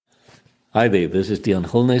Hi there, this is Dion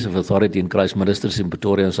Gilnes of Authority in Christ Ministers in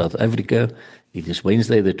Pretoria, South Africa. It is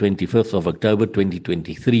Wednesday, the 25th of October,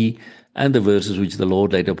 2023, and the verses which the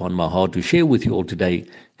Lord laid upon my heart to share with you all today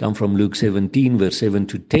come from Luke 17, verse 7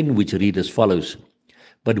 to 10, which read as follows.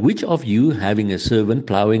 But which of you, having a servant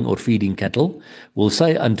plowing or feeding cattle, will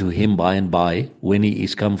say unto him by and by, when he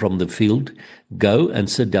is come from the field, Go and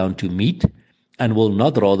sit down to meat, and will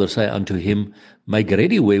not rather say unto him, Make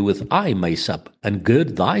ready wherewith I may sup, and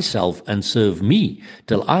gird thyself and serve me,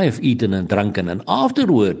 till I have eaten and drunken, and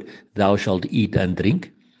afterward thou shalt eat and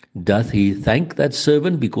drink? Doth he thank that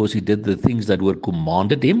servant because he did the things that were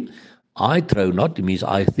commanded him? I trow not, it means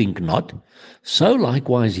I think not. So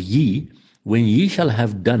likewise ye, when ye shall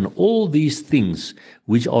have done all these things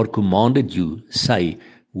which are commanded you, say,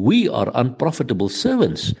 We are unprofitable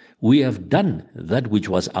servants. We have done that which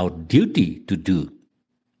was our duty to do.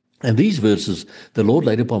 And these verses, the Lord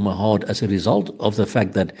laid upon my heart as a result of the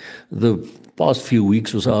fact that the past few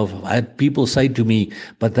weeks or so, I've had people say to me,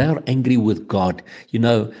 but they are angry with God. You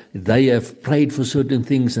know, they have prayed for certain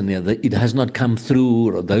things and it has not come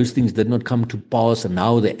through, or those things did not come to pass, and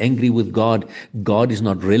now they're angry with God. God is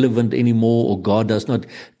not relevant anymore, or God does not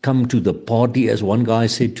come to the party, as one guy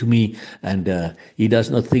said to me, and he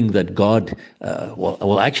does not think that God,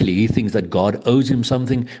 actually he thinks that God owes him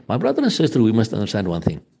something. My brother and sister, we must understand one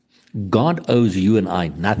thing. God owes you and I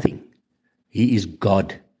nothing. He is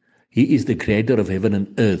God. He is the creator of heaven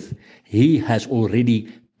and earth. He has already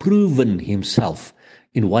proven himself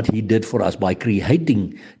in what he did for us by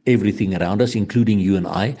creating everything around us, including you and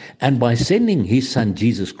I, and by sending his son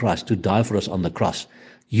Jesus Christ to die for us on the cross.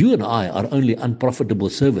 You and I are only unprofitable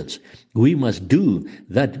servants. We must do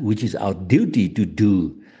that which is our duty to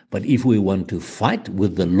do. But if we want to fight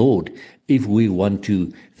with the Lord, if we want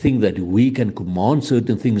to think that we can command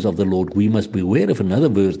certain things of the Lord, we must beware of another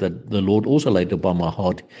verse that the Lord also laid upon my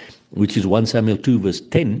heart, which is 1 Samuel 2 verse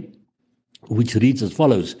 10, which reads as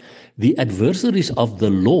follows. The adversaries of the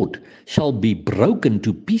Lord shall be broken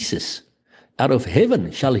to pieces. Out of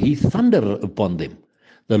heaven shall he thunder upon them.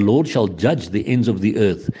 The Lord shall judge the ends of the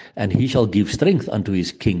earth, and he shall give strength unto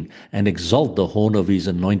his king, and exalt the horn of his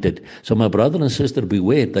anointed. So my brother and sister,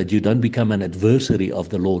 beware that you don't become an adversary of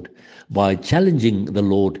the Lord by challenging the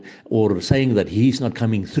Lord or saying that he's not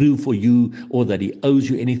coming through for you or that he owes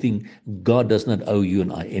you anything. God does not owe you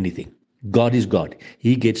and I anything. God is God.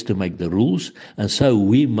 He gets to make the rules, and so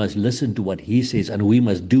we must listen to what he says, and we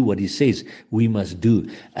must do what he says we must do.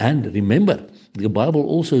 And remember, the Bible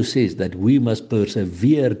also says that we must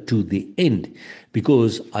persevere to the end,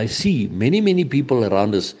 because I see many people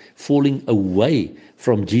around us falling away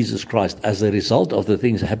from Jesus Christ as a result of the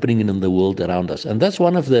things happening in the world around us. And that's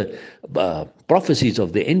one of the prophecies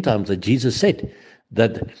of the end times that Jesus said,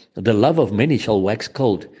 that the love of many shall wax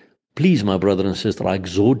cold. Please, my brother and sister, I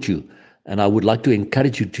exhort you, and I would like to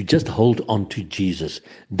encourage you to just hold on to Jesus.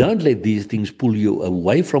 Don't let these things pull you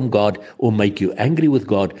away from God or make you angry with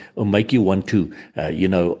God or make you want to,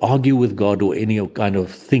 argue with God or any kind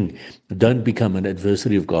of thing. Don't become an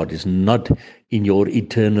adversary of God. It's not in your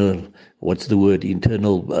eternal,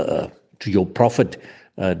 to your profit.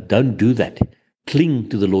 Don't do that. Cling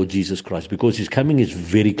to the Lord Jesus Christ, because his coming is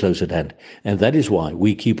very close at hand. And that is why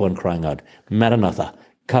we keep on crying out, Maranatha,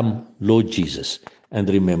 come, Lord Jesus. And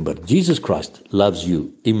remember, Jesus Christ loves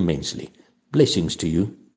you immensely. Blessings to you.